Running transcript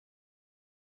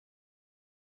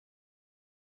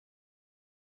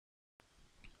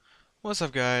What's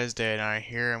up guys, Day and I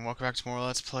here, and welcome back to more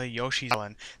Let's Play Yoshi's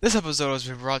Island. This episode has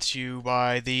been brought to you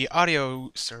by the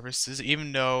audio services,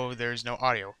 even though there's no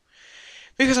audio.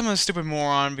 Because I'm a stupid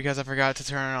moron because I forgot to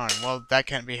turn it on. Well, that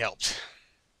can't be helped.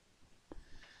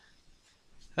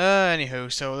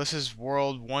 Anywho, so this is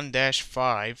World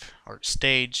 1-5, or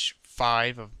Stage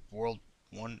 5 of World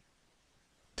 1.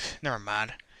 Never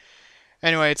mind.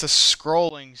 Anyway, it's a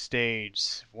scrolling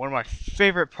stage. One of my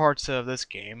favorite parts of this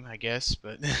game, I guess,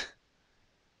 but...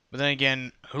 But then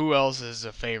again, who else is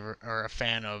a favorite or a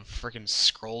fan of freaking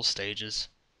scroll stages?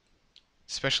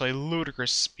 Especially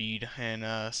ludicrous speed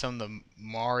and some of the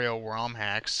Mario ROM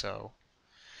hacks. So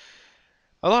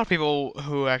a lot of people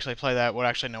who actually play that would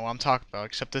actually know what I'm talking about.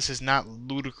 Except this is not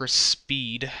ludicrous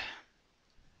speed,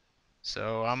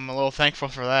 so I'm a little thankful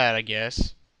for that, I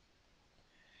guess.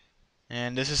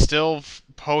 And this is still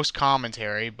post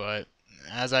commentary, but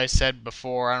as I said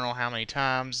before, I don't know how many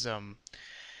times.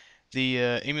 The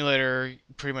emulator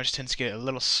pretty much tends to get a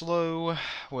little slow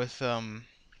with this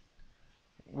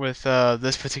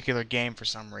particular game for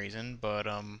some reason, but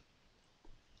and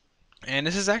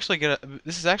this is actually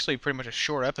pretty much a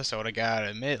short episode. I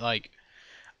gotta admit, like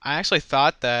I actually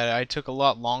thought that I took a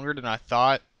lot longer than I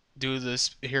thought due to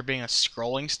this here being a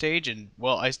scrolling stage, and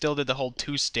well, I still did the whole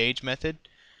two-stage method,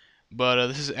 but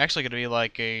this is actually gonna be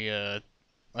like a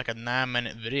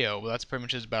 9-minute video. Well, that's pretty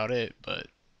much just about it, but.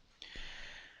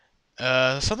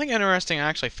 Something interesting I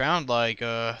actually found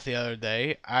the other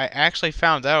day. I actually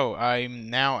found out I'm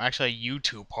now actually a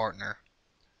YouTube partner.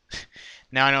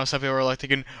 Now I know some people are like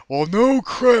thinking, well, no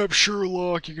crap,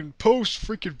 Sherlock. You can post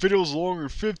freaking videos longer than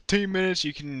 15 minutes.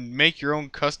 You can make your own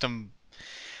custom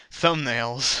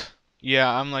thumbnails. Yeah,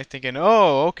 I'm like thinking,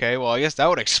 oh, okay, well, I guess that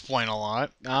would explain a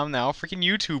lot. I'm now a freaking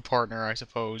YouTube partner, I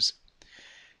suppose.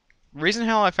 Reason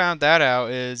how I found that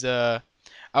out is,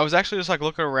 I was actually just like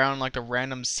looking around like the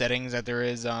random settings that there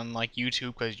is on like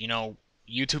YouTube because you know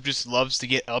YouTube just loves to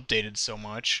get updated so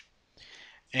much.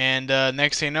 And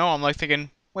next thing you know, I'm like thinking,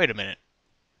 wait a minute,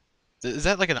 is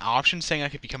that like an option saying I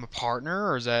could become a partner,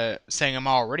 or is that saying I'm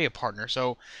already a partner?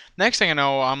 So next thing I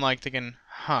know, I'm like thinking,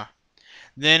 huh.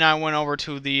 Then I went over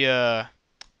to the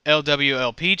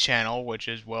LWLP channel, which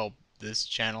is well this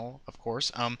channel, of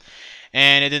course.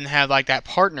 And it didn't have like that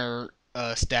partner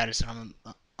status on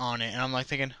it, and I'm like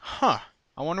thinking, huh.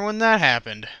 I wonder when that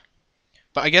happened.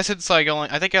 But I guess it's like only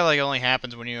I think it like only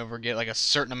happens when you ever get like a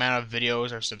certain amount of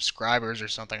videos or subscribers or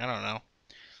something. I don't know.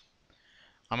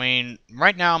 I mean,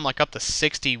 right now I'm like up to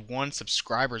 61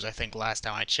 subscribers, I think last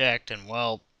time I checked, and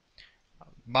well,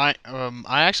 my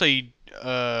I actually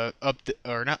or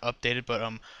not updated, but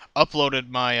uploaded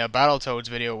my Battletoads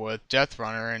video with Death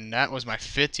Runner, and that was my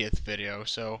 50th video.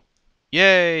 So,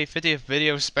 yay, 50th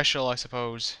video special, I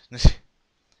suppose.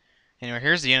 Anyway,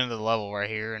 here's the end of the level right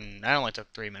here, and that only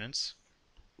took 3 minutes.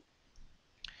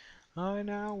 I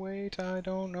now wait, I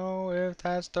don't know if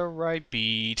that's the right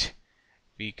beat.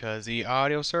 Because the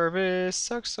audio service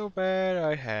sucks so bad,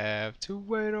 I have to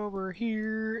wait over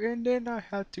here, and then I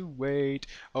have to wait.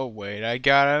 Oh wait, I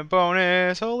got a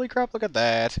bonus. Holy crap, look at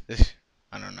that.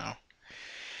 I don't know.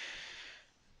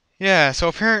 Yeah, so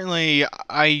apparently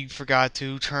I forgot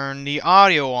to turn the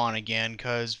audio on again,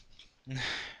 because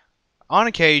on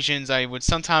occasions I would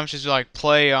sometimes just like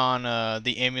play on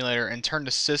the emulator and turn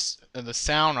the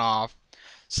sound off,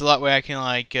 so that way I can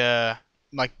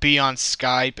like be on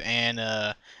Skype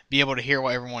and be able to hear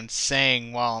what everyone's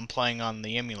saying while I'm playing on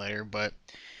the emulator. But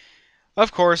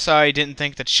of course, I didn't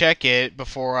think to check it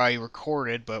before I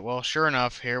recorded. But well, sure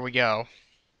enough, here we go.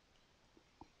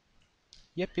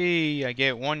 Yippee! I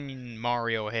get one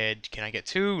Mario head. Can I get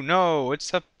two? No,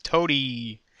 it's a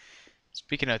Toady.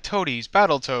 Speaking of Toadies,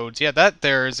 Battletoads. Yeah, that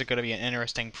there is going to be an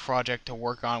interesting project to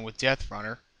work on with Death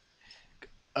Runner.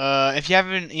 If you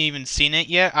haven't even seen it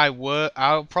yet,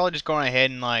 I'll probably just go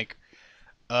ahead and like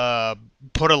uh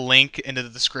put a link into the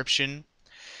description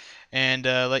and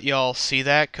let y'all see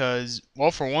that, cause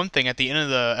well, for one thing, at the end of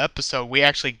the episode, we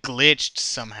actually glitched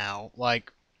somehow.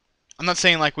 Like, I'm not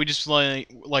saying like we just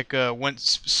went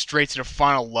straight to the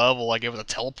final level, like it was a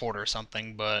teleport or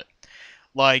something, but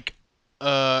like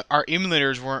our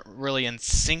emulators weren't really in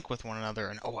sync with one another.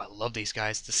 And oh, I love these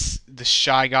guys, the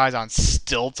Shy Guys on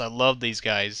stilts. I love these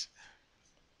guys.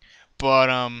 But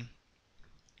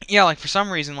yeah, like for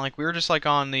some reason, like we were just like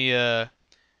on the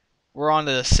we're on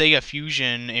the Sega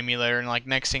Fusion emulator, and like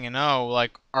next thing you know,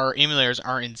 like our emulators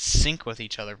aren't in sync with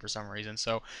each other for some reason.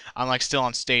 So I'm like still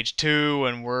on stage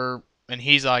 2, and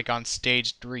he's like on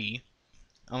stage 3.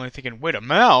 I'm like thinking, wait, a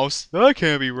mouse? That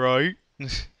can't be right,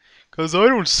 cause I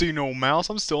don't see no mouse.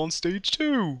 I'm still on stage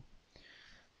 2.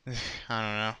 I don't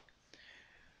know.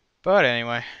 But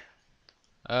anyway,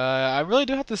 I really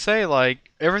do have to say, like,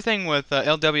 everything with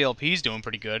LWLP is doing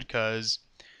pretty good, because,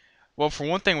 well, for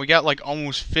one thing, we got, like,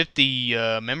 almost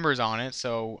 50 members on it,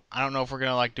 so I don't know if we're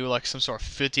gonna, like, do, like, some sort of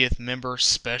 50th member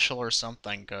special or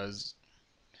something, because,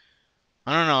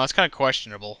 I don't know, that's kind of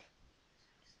questionable.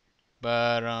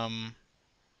 But,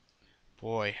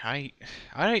 boy, I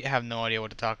have no idea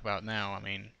what to talk about now.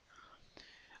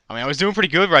 I was doing pretty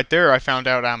good right there. I found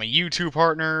out I'm a YouTube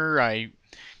partner. I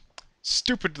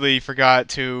stupidly forgot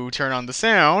to turn on the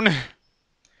sound.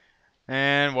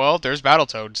 And, well, there's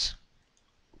Battletoads.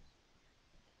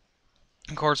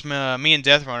 Of course, me and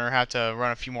Deathrunner have to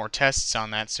run a few more tests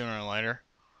on that sooner or later.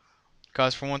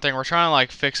 Because, for one thing, we're trying to,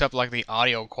 like, fix up, like, the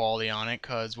audio quality on it.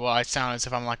 Because, well, I sound as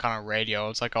if I'm, like, on a radio.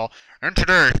 It's like all, and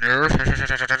today,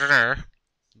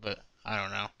 but I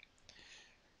don't know.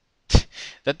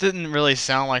 That didn't really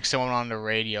sound like someone on the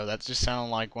radio. That just sounded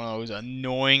like one of those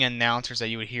annoying announcers that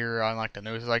you would hear on like the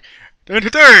news. Like, in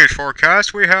today's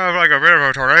forecast, we have like a bit of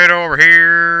a tornado over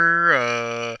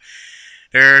here.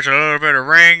 There's a little bit of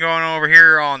rain going over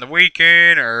here on the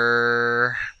weekend,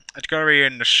 or it's gonna be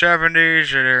in the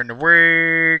 70s during the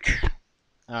week.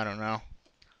 I don't know.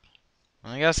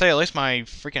 I gotta say, at least my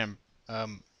freaking well,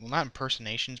 not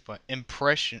impersonations, but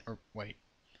impression. Or wait,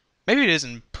 maybe it is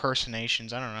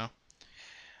impersonations. I don't know.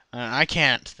 I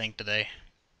can't think today.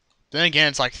 Then again,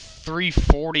 it's like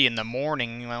 3:40 in the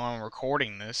morning when I'm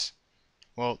recording this.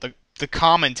 Well, the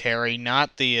commentary,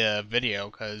 not the video,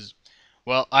 because,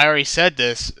 well, I already said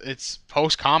this. It's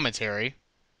post commentary,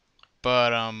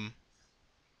 but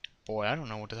boy, I don't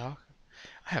know what to talk.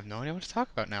 I have no idea what to talk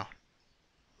about now.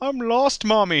 I'm lost,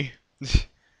 mommy.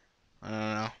 I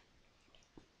don't know.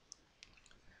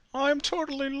 I'm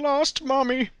totally lost,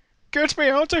 mommy. Get me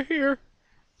out of here.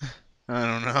 I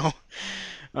don't know.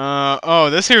 Oh,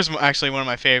 this here's actually one of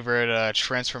my favorite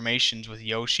transformations with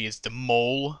Yoshi. Is the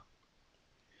mole.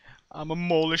 I'm a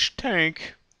molish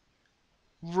tank.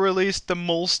 Release the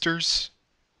molsters.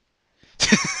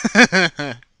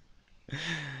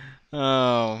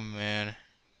 Oh man,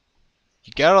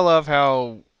 you gotta love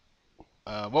how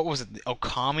what was it,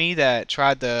 Okami that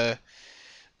tried to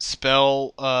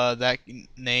spell that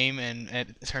name and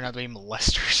it turned out to be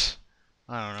molesters.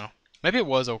 I don't know. Maybe it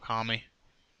was Okami.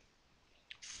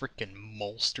 Freaking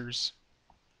molsters.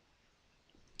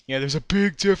 Yeah, there's a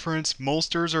big difference.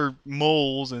 Molsters are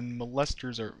moles and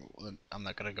molesters are. I'm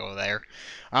not gonna go there.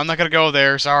 I'm not gonna go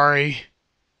there. Sorry.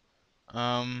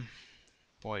 Um,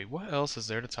 boy, what else is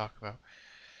there to talk about?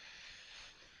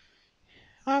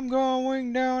 I'm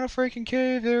going down a freaking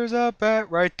cave. There's a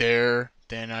bat right there.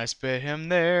 Then I spit him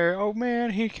there. Oh man,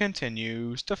 he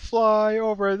continues to fly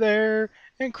over there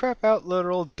and crap out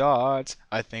little dots.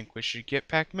 I think we should get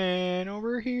Pac-Man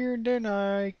over here. Then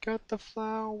I got the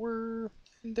flower.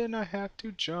 And then I have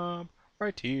to jump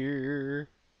right here.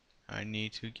 I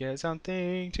need to get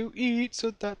something to eat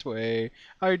so that way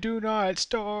I do not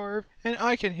starve and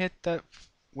I can hit that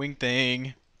wing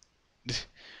thing.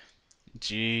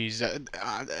 Jeez,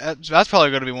 that's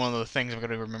probably going to be one of the things I'm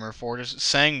going to remember for, just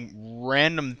saying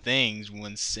random things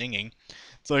when singing.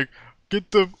 It's like, get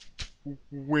the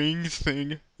wing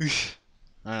thing.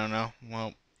 I don't know.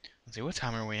 Well, let's see, what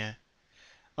time are we at?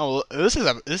 Oh, well, this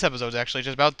episode's actually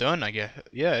just about done, I guess.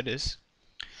 Yeah, it is.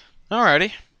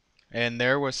 Alrighty. And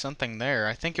there was something there.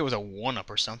 I think it was a 1-up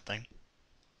or something.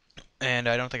 And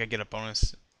I don't think I get a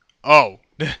bonus. Oh.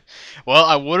 Well,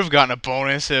 I would have gotten a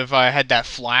bonus if I had that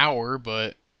flower,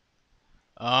 but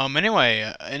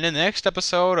anyway, in the next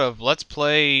episode of Let's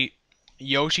Play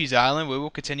Yoshi's Island, we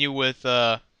will continue with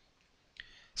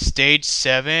stage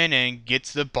 7 and get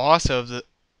to the boss of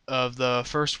the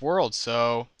first world.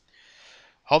 So,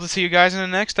 hope to see you guys in the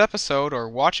next episode or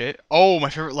watch it. Oh, my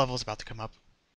favorite level is about to come up.